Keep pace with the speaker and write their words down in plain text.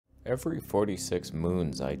Every 46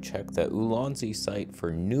 moons, I check the Ulanzi site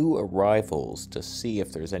for new arrivals to see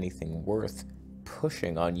if there's anything worth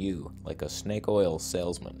pushing on you, like a snake oil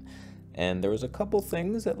salesman. And there was a couple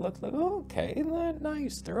things that looked like, oh, okay, they're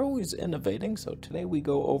nice. They're always innovating. So today we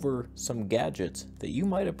go over some gadgets that you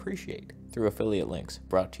might appreciate through affiliate links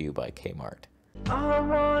brought to you by Kmart. All I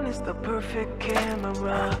want is the perfect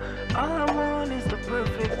camera. All I want is the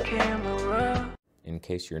perfect camera. In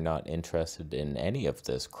case you're not interested in any of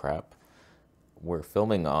this crap, we're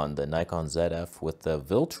filming on the Nikon ZF with the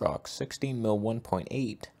Viltrox 16mm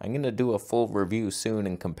 1.8. I'm going to do a full review soon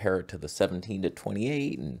and compare it to the 17 to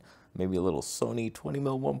 28 and maybe a little Sony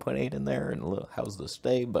 20mm 1.8 in there and a little how's the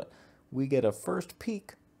stay, but we get a first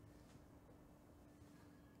peek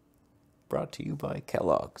brought to you by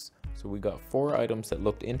Kellogg's. So we got 4 items that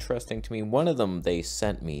looked interesting to me. One of them they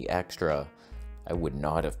sent me extra. I would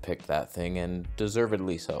not have picked that thing, and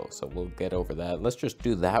deservedly so. So we'll get over that. Let's just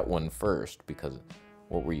do that one first, because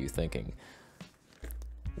what were you thinking?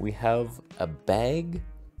 We have a bag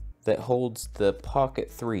that holds the Pocket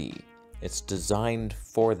 3. It's designed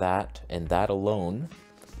for that, and that alone.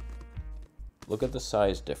 Look at the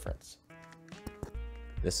size difference.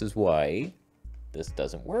 This is why this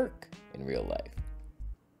doesn't work in real life.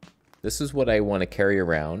 This is what I want to carry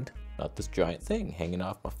around, not this giant thing hanging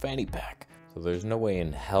off my fanny pack. So there's no way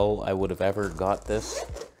in hell I would have ever got this.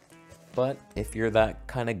 But if you're that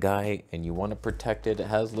kind of guy and you want to protect it, it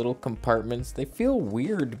has little compartments. They feel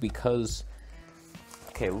weird because,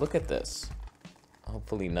 okay, look at this.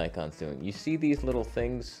 Hopefully Nikon's doing. You see these little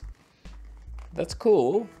things? That's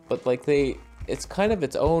cool, but like it's kind of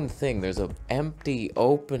its own thing. There's an empty,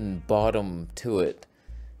 open bottom to it.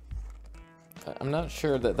 I'm not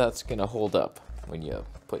sure that that's gonna hold up when you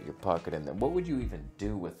put your pocket in there. What would you even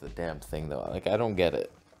do with the damn thing though? Like, I don't get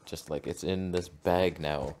it. Just like it's in this bag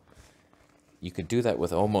now. You could do that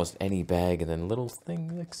with almost any bag, and then little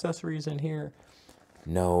thing accessories in here.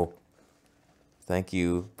 No. Thank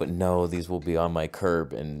you, but no, these will be on my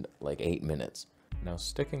curb in like 8 minutes. Now,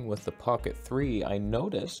 sticking with the Pocket 3, I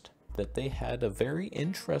noticed that they had a very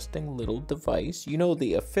interesting little device. You know,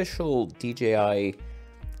 the official DJI...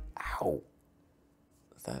 Ow.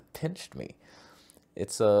 That pinched me.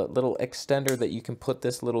 It's a little extender that you can put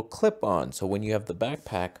this little clip on. So when you have the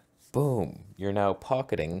backpack, boom, you're now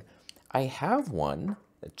pocketing. I have one,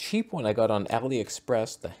 a cheap one I got on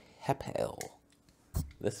AliExpress, the Hepel.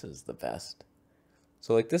 This is the best.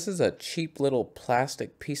 So like, this is a cheap little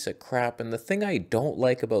plastic piece of crap. And the thing I don't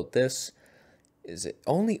like about this is it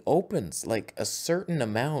only opens like a certain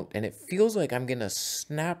amount, and it feels like I'm gonna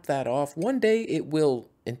snap that off. One day it will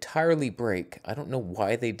entirely break. I don't know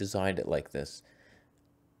why they designed it like this.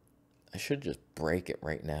 I should just break it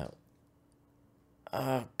right now.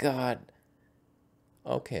 Oh, God.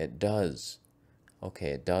 Okay, it does. Okay,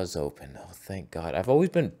 it does open. Oh, thank God. I've always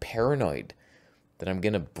been paranoid that I'm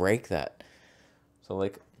gonna break that. So,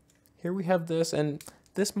 like, here we have this, and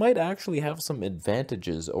this might actually have some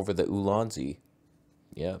advantages over the Ulanzi.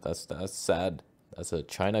 Yeah, that's sad. That's a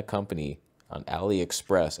China company on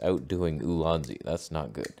AliExpress outdoing Ulanzi. That's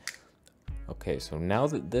not good. Okay, so now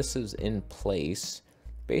that this is in place,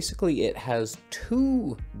 basically it has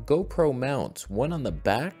 2 GoPro mounts, one on the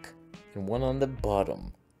back and one on the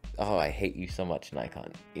bottom. Oh, I hate you so much,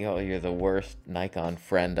 Nikon. You know, you're the worst Nikon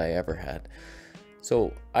friend I ever had.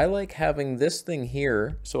 So I like having this thing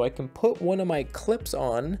here so I can put one of my clips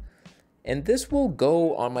on, and this will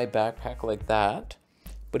go on my backpack like that.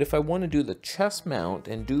 But if I want to do the chest mount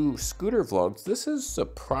and do scooter vlogs, this is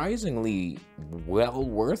surprisingly well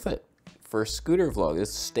worth it for a scooter vlog.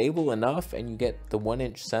 It's stable enough, and you get the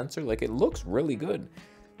 1-inch sensor. Like, it looks really good.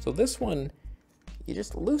 So this one, you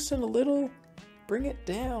just loosen a little, bring it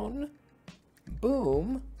down,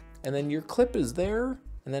 boom, and then your clip is there.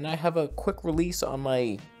 And then I have a quick release on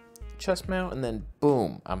my chest mount, and then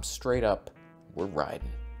boom, I'm straight up. We're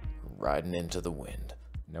riding into the wind.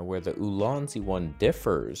 Now, where the Ulanzi one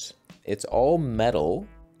differs, it's all metal,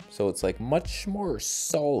 so it's like much more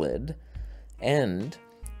solid, and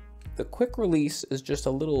the quick release is just a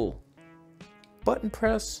little button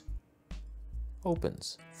press,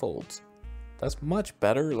 opens, folds. That's much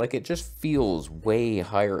better. Like, it just feels way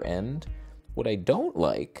higher end. What I don't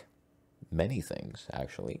like, many things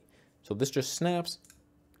actually, so this just snaps,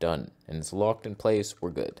 done, and it's locked in place.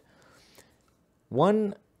 We're good.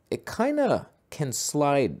 One, it kind of can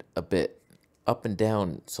slide a bit up and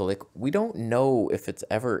down, so like, we don't know if it's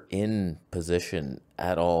ever in position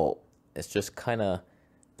at all. It's just kind of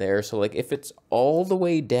there. So like, if it's all the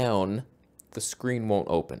way down, the screen won't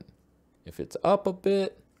open. If it's up a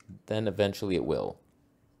bit, then eventually it will.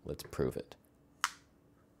 Let's prove it.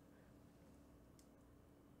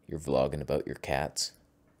 You're vlogging about your cats.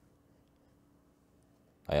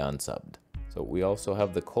 I unsubbed. So we also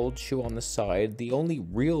have the cold shoe on the side. The only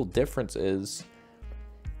real difference is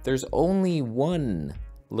there's only one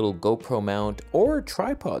little GoPro mount or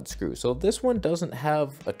tripod screw. So this one doesn't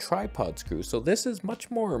have a tripod screw. So this is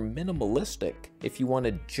much more minimalistic if you want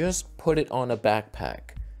to just put it on a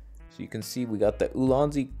backpack. So you can see we got the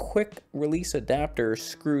Ulanzi quick release adapter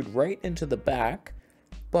screwed right into the back.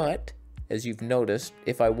 But as you've noticed,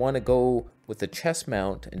 if I want to go with the chest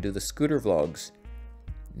mount and do the scooter vlogs,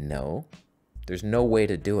 no, there's no way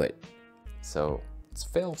to do it. So it's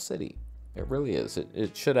fail city. It really is.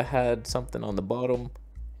 It should have had something on the bottom,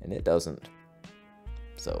 and it doesn't.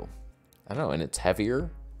 So I don't know, and it's heavier.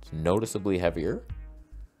 It's noticeably heavier.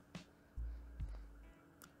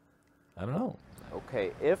 I don't know.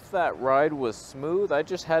 Okay, if that ride was smooth, I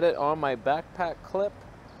just had it on my backpack clip.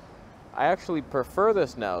 I actually prefer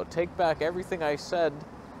this now. Take back everything I said.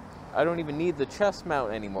 I don't even need the chest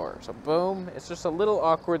mount anymore. So boom, it's just a little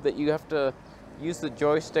awkward that you have to use the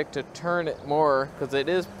joystick to turn it more because it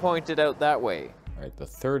is pointed out that way. All right, the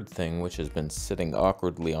third thing, which has been sitting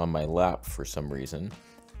awkwardly on my lap for some reason,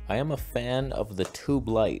 I am a fan of the tube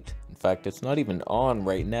light. In fact, it's not even on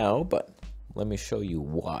right now, but let me show you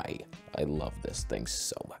why I love this thing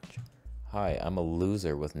so much. Hi, I'm a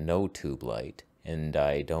loser with no tube light, and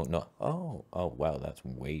I don't know. Oh, wow, that's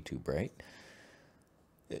way too bright.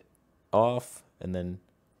 Off, and then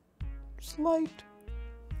just light.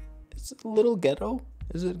 It's a little ghetto.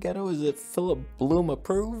 Is it ghetto? Is it Philip Bloom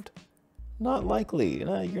approved? Not likely.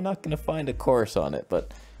 You're not going to find a course on it,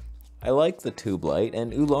 but I like the tube light,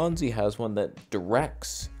 and Ulanzi has one that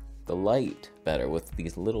directs the light better with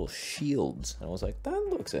these little shields. And I was like, that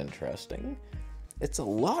looks interesting. It's a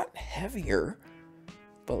lot heavier,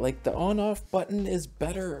 but like the on-off button is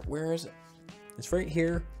better, whereas it's right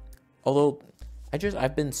here. Although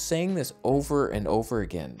I've been saying this over and over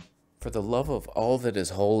again. For the love of all that is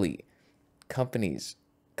holy, companies,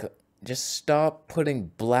 just stop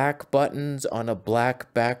putting black buttons on a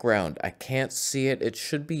black background. I can't see it. It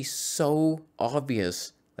should be so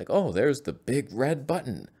obvious. Like, oh, there's the big red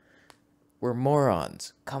button. We're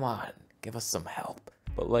morons. Come on, give us some help.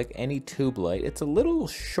 But like any tube light, it's a little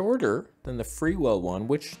shorter than the Freewell one,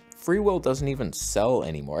 which Freewell doesn't even sell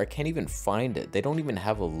anymore. I can't even find it. They don't even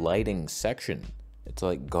have a lighting section. It's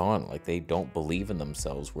like gone, like they don't believe in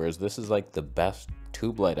themselves, whereas this is like the best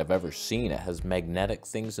tube light I've ever seen. It has magnetic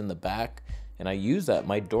things in the back, and I use that.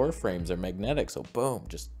 My door frames are magnetic, so boom,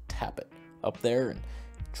 just tap it up there, and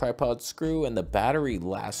tripod screw, and the battery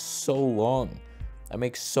lasts so long. I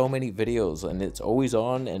make so many videos, and it's always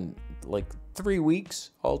on, and like 3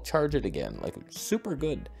 weeks, I'll charge it again. Like, super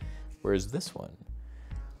good. Whereas this one,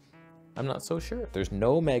 I'm not so sure. There's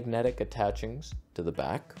no magnetic attachings to the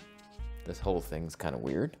back. This whole thing's kind of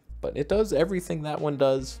weird, but it does everything that one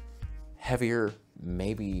does. Heavier,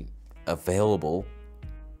 maybe available.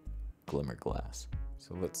 Glimmer glass.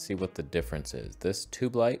 So let's see what the difference is. This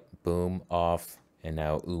tube light, boom, off. And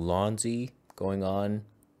now Ulanzi going on.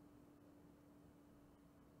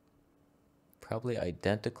 Probably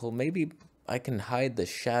identical. Maybe I can hide the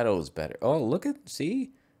shadows better. Oh, look at,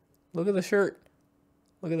 see? Look at the shirt.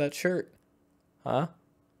 Look at that shirt. Huh?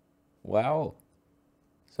 Wow.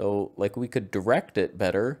 So, like, we could direct it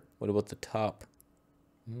better. What about the top?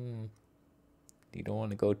 You don't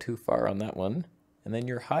want to go too far on that one. And then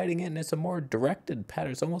you're hiding it, and it's a more directed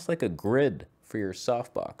pattern. It's almost like a grid for your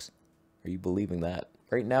softbox. Are you believing that?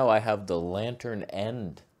 Right now, I have the lantern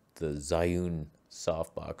and the Zhiyun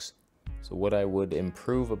softbox. So what I would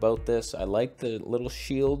improve about this, I like the little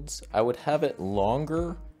shields. I would have it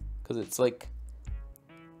longer, because it's like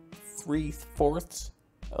 3/4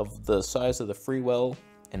 of the size of the Freewell,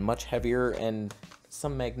 and much heavier, and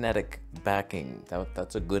some magnetic backing.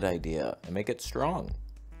 That's a good idea. And make it strong.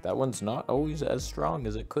 That one's not always as strong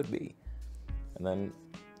as it could be. And then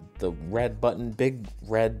the red button, big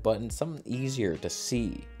red button, something easier to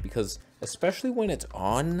see. Because especially when it's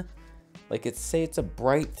on, like say it's a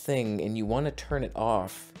bright thing and you want to turn it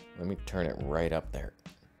off. Let me turn it right up there.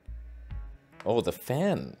 Oh, the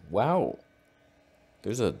fan. Wow.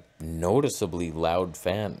 There's a noticeably loud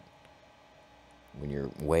fan when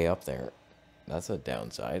you're way up there. That's a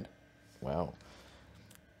downside. Wow.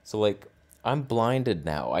 So like, I'm blinded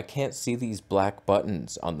now. I can't see these black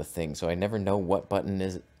buttons on the thing, so I never know what button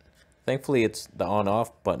is it. Thankfully, it's the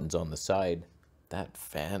on-off buttons on the side. That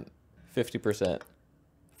fan, 50%.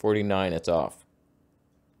 49, it's off.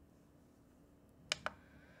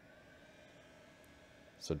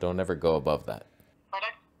 So don't ever go above that.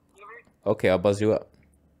 Okay, I'll buzz you up.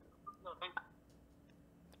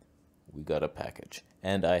 we got a package.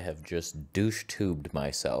 And I have just douche tubed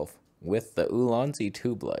myself with the Ulanzi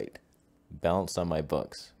tube light balanced on my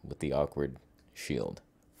books with the awkward shield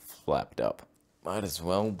flapped up. Might as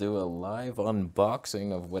well do a live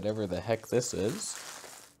unboxing of whatever the heck this is.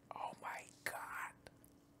 Oh my god.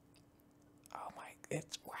 Oh my,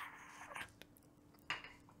 it's wow.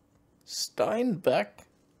 Steinbeck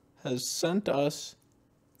has sent us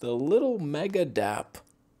the little Mega Dap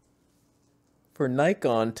for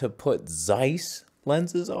Nikon to put Zeiss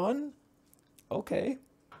lenses on. Okay,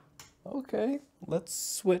 let's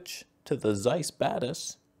switch to the Zeiss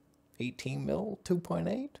Batis 18mm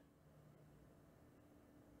 2.8.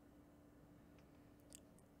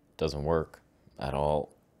 Doesn't work at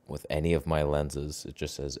all with any of my lenses. It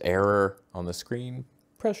just says error on the screen.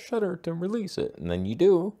 Press shutter to release it, and then you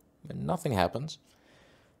do, and nothing happens.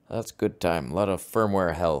 That's good time. A lot of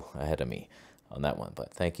firmware hell ahead of me on that one.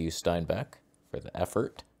 But thank you, Steinbeck, for the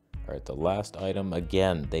effort. All right, the last item,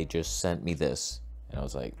 again, they just sent me this. And I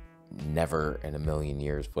was like, never in a million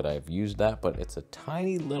years would I have used that. But it's a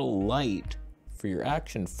tiny little light for your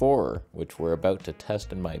Action 4, which we're about to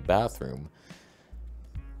test in my bathroom.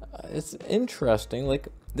 It's interesting. Like,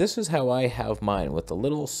 this is how I have mine, with the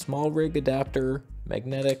little small rig adapter,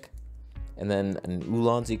 magnetic, and then an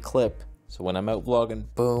Ulanzi clip. So when I'm out vlogging,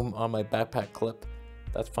 boom, on my backpack clip.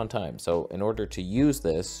 That's fun time. So in order to use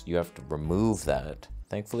this, you have to remove that.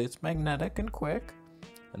 Thankfully, it's magnetic and quick.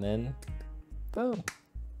 And then, boom,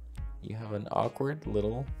 you have an awkward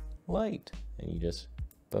little light. And you just,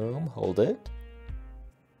 boom, hold it.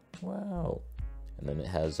 Wow. And then it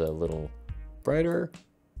has a little brighter,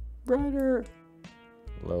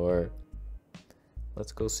 lower.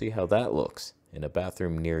 Let's go see how that looks in a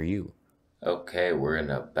bathroom near you. Okay, we're in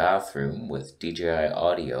a bathroom with DJI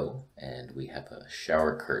audio, and we have a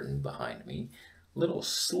shower curtain behind me. Little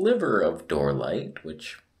sliver of door light,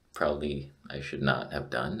 which probably I should not have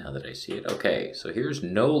done now that I see it. Okay, so here's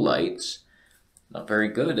no lights. Not very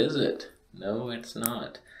good, is it? No, it's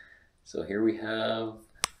not. So here we have,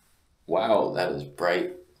 wow, that is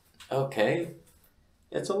bright. Okay,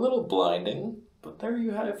 it's a little blinding, but there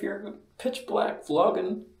you have, if you're pitch black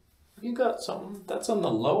vlogging, you got something. That's on the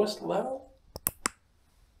lowest level.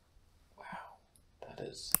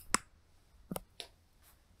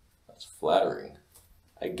 That's flattering.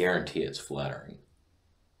 I guarantee it's flattering.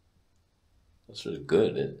 That's really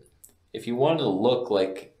good. If you want to look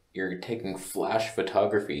like you're taking flash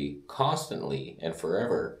photography constantly and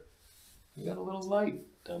forever, you got a little light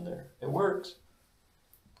down there. It works.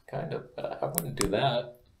 Kind of, but I wouldn't do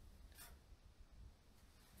that.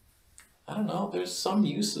 I don't know, there's some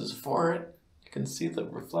uses for it. You can see the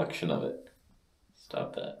reflection of it.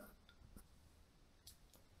 Stop that.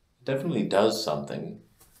 Definitely does something.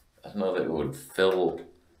 I don't know that it would fill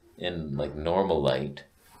in like normal light.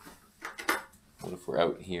 What if we're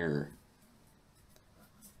out here?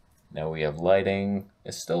 Now we have lighting.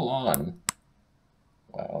 It's still on.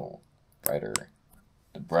 Wow. Brighter.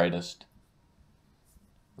 The brightest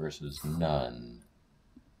versus none.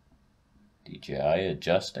 DJI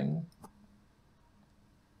adjusting.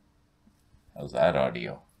 How's that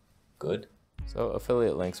audio? Good? So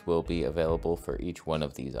affiliate links will be available for each one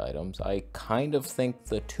of these items. I kind of think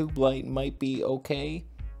the tube light might be okay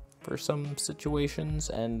for some situations,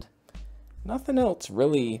 and nothing else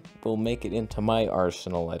really will make it into my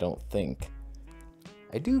arsenal, I don't think.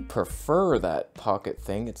 I do prefer that Pocket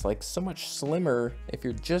thing. It's like so much slimmer. If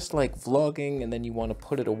you're just like vlogging and then you want to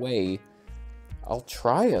put it away, I'll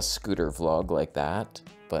try a scooter vlog like that,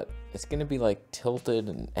 but it's gonna be like tilted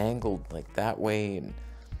and angled like that way, and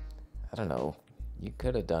I don't know, you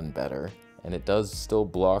could have done better. And it does still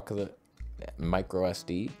block the micro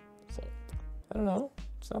SD, so I don't know,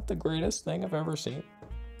 it's not the greatest thing I've ever seen,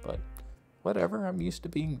 but whatever, I'm used to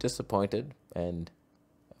being disappointed. And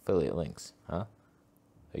affiliate links, huh?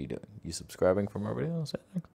 How you doing? You subscribing for more videos?